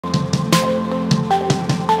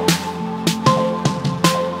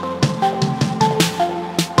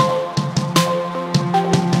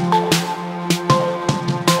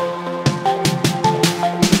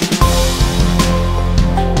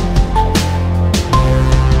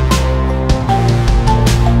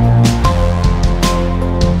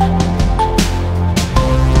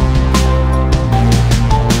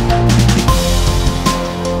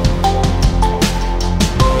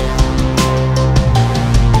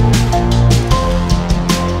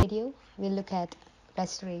look at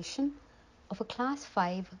restoration of a class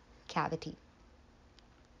 5 cavity.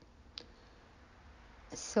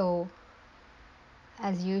 So,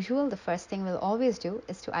 as usual, the first thing we'll always do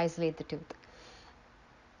is to isolate the tooth.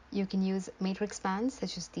 You can use matrix bands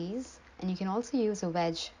such as these, and you can also use a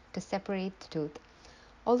wedge to separate the tooth.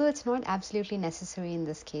 Although it's not absolutely necessary in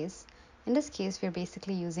this case. In this case, we're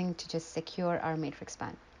basically using to just secure our matrix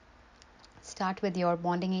band. Start with your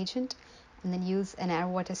bonding agent and then use an air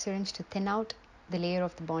water syringe to thin out the layer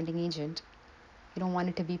of the bonding agent. You don't want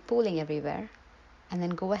it to be pooling everywhere. And then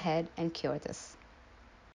go ahead and cure this.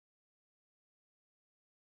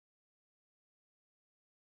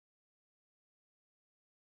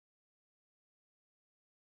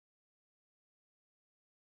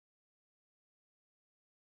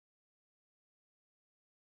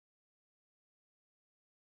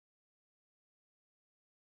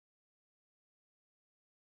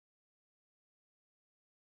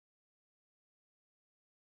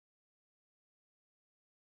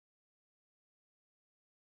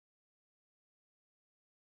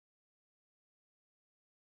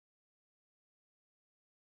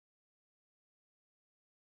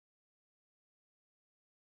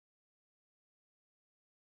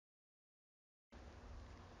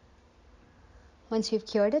 Once you've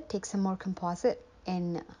cured it, take some more composite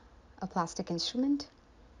in a plastic instrument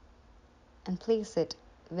and place it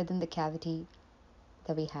within the cavity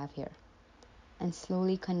that we have here. And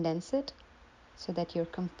slowly condense it so that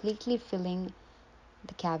you're completely filling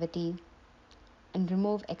the cavity and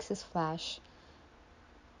remove excess flash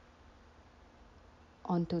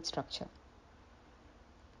on tooth structure.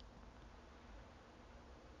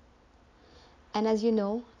 And as you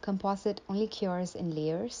know, composite only cures in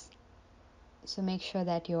layers. So make sure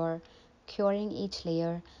that you're curing each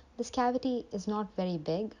layer. This cavity is not very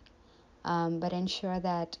big, but ensure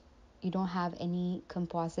that you don't have any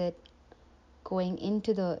composite going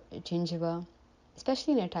into the gingiva,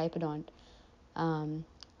 especially in a typodont,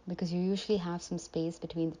 because you usually have some space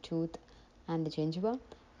between the tooth and the gingiva.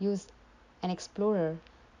 Use an explorer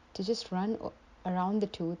to just run around the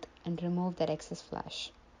tooth and remove that excess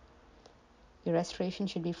flash. Your restoration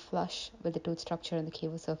should be flush with the tooth structure and the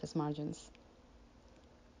cavo surface margins.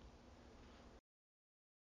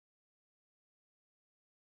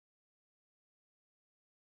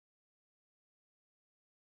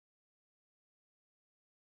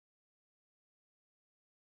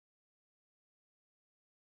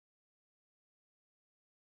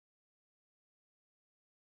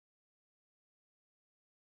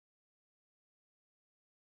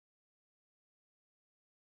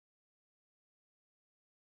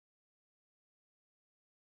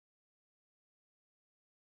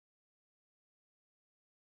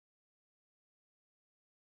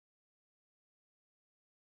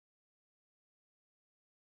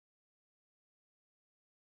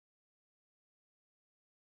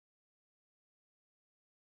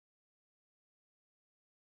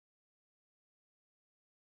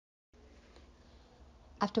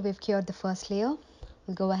 After we've cured the first layer,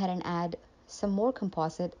 we'll go ahead and add some more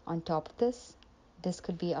composite on top of this. This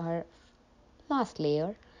could be our last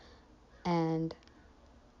layer, and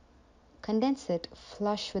condense it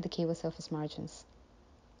flush with the cavo surface margins.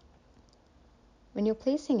 When you're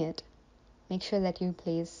placing it, make sure that you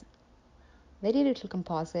place very little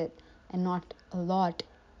composite and not a lot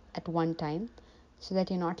at one time, so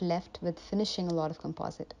that you're not left with finishing a lot of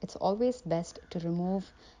composite. It's always best to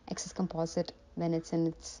remove excess composite when it's in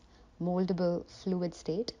its moldable fluid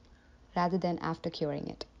state rather than after curing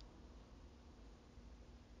it.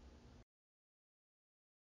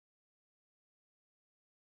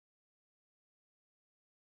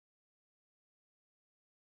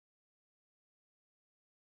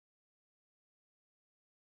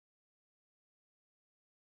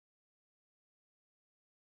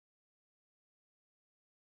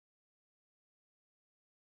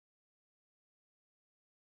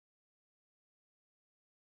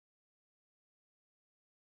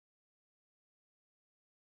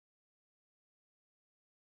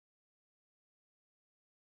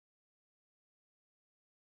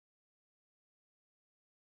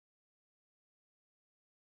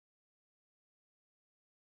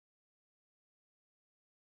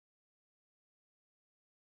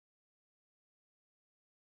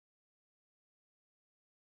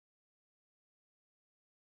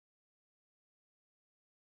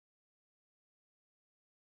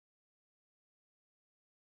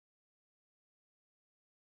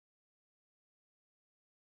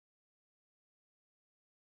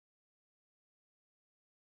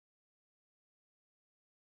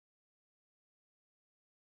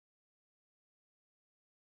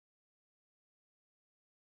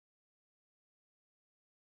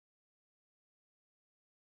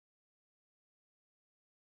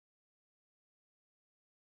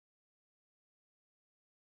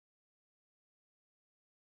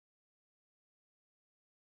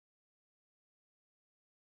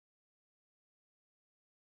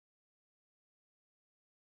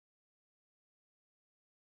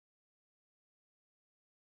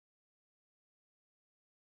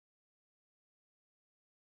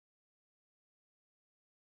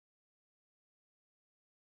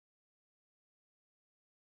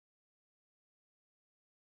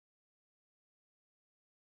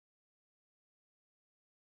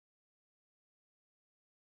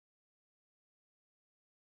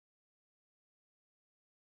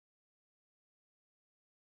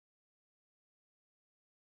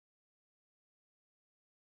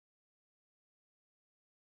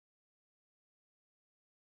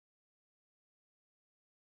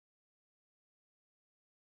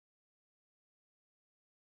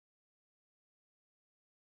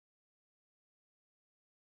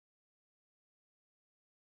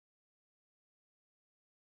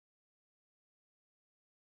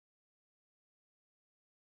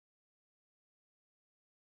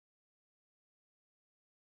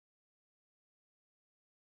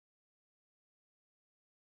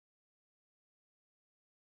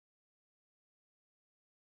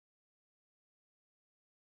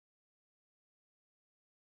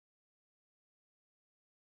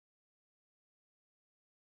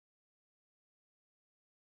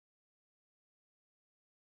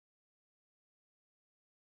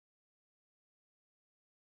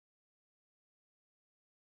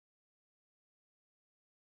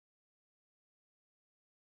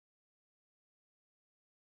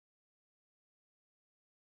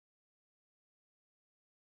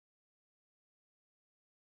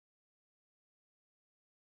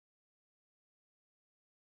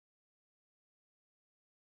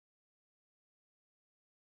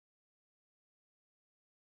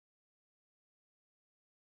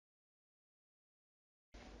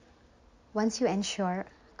 Once you ensure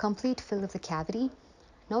complete fill of the cavity,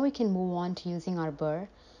 now we can move on to using our burr.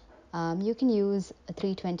 You can use a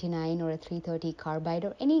 329 or a 330 carbide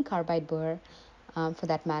or any carbide burr for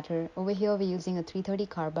that matter. Over here we're using a 330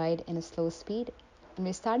 carbide in a slow speed, and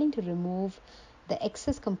we're starting to remove the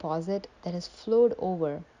excess composite that has flowed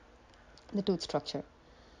over the tooth structure.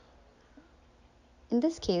 In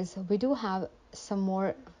this case, we do have some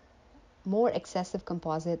more excessive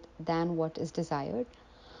composite than what is desired.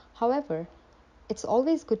 However, it's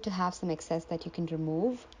always good to have some excess that you can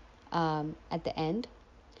remove at the end.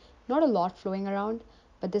 Not a lot flowing around,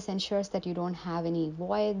 but this ensures that you don't have any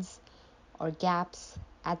voids or gaps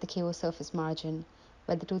at the KO surface margin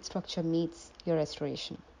where the tooth structure meets your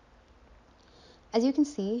restoration. As you can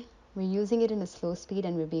see, we're using it in a slow speed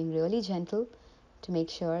and we're being really gentle to make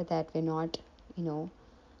sure that we're not,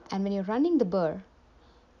 and when you're running the burr,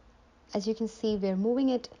 as you can see, we're moving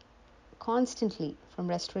it constantly from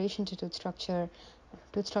restoration to tooth structure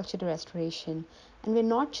to restoration, and we're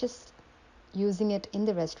not just using it in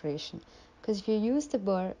the restoration, because if you use the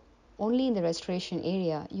burr only in the restoration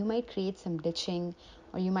area, you might create some ditching,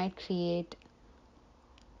 or you might create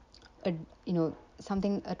a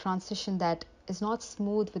transition that is not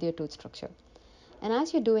smooth with your tooth structure. And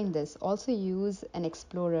as you're doing this, also use an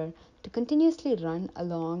explorer to continuously run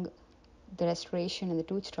along the restoration and the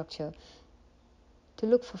tooth structure to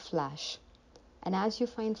look for flash. And as you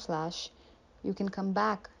find flash, you can come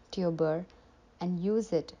back to your burr and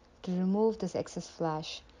use it to remove this excess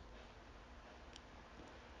flash.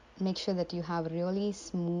 Make sure that you have a really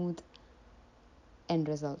smooth end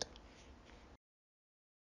result.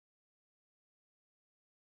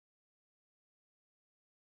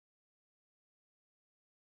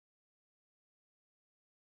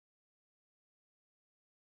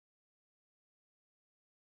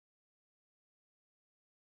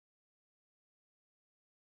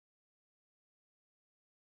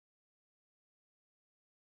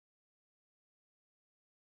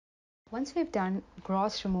 Once we've done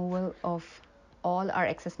gross removal of all our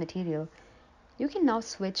excess material, you can now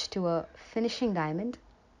switch to a finishing diamond,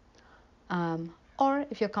 or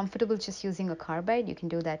if you're comfortable just using a carbide, you can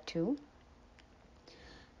do that too.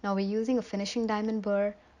 Now we're using a finishing diamond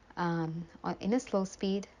burr in a slow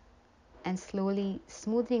speed and slowly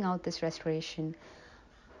smoothing out this restoration,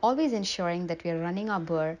 always ensuring that we are running our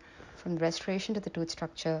burr from the restoration to the tooth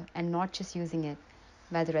structure and not just using it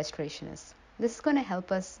where the restoration is. This is going to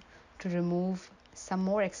help us to remove some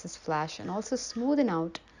more excess flash and also smoothen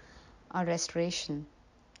out our restoration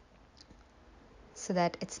so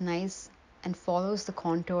that it's nice and follows the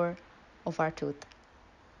contour of our tooth.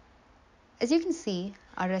 As you can see,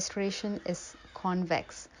 our restoration is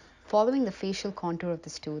convex, following the facial contour of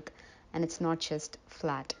this tooth, and it's not just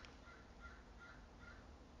flat.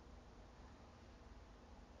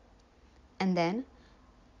 And then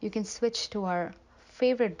you can switch to our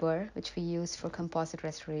favorite burr, which we use for composite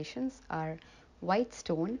restorations, our white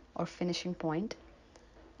stone or finishing point,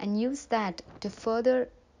 and use that to further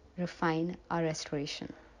refine our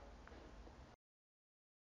restoration.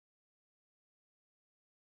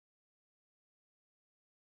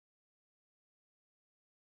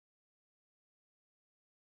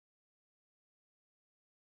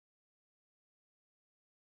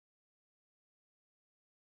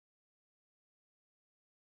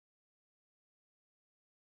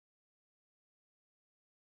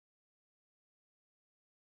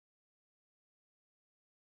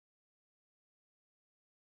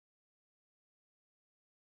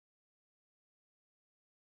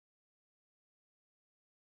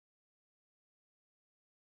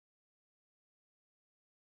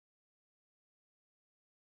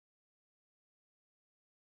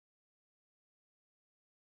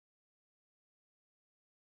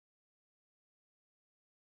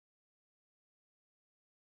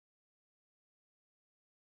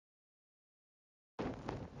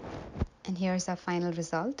 And here's our final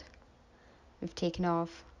result. We've taken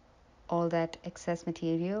off all that excess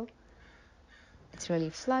material. It's really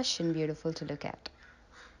flush and beautiful to look at.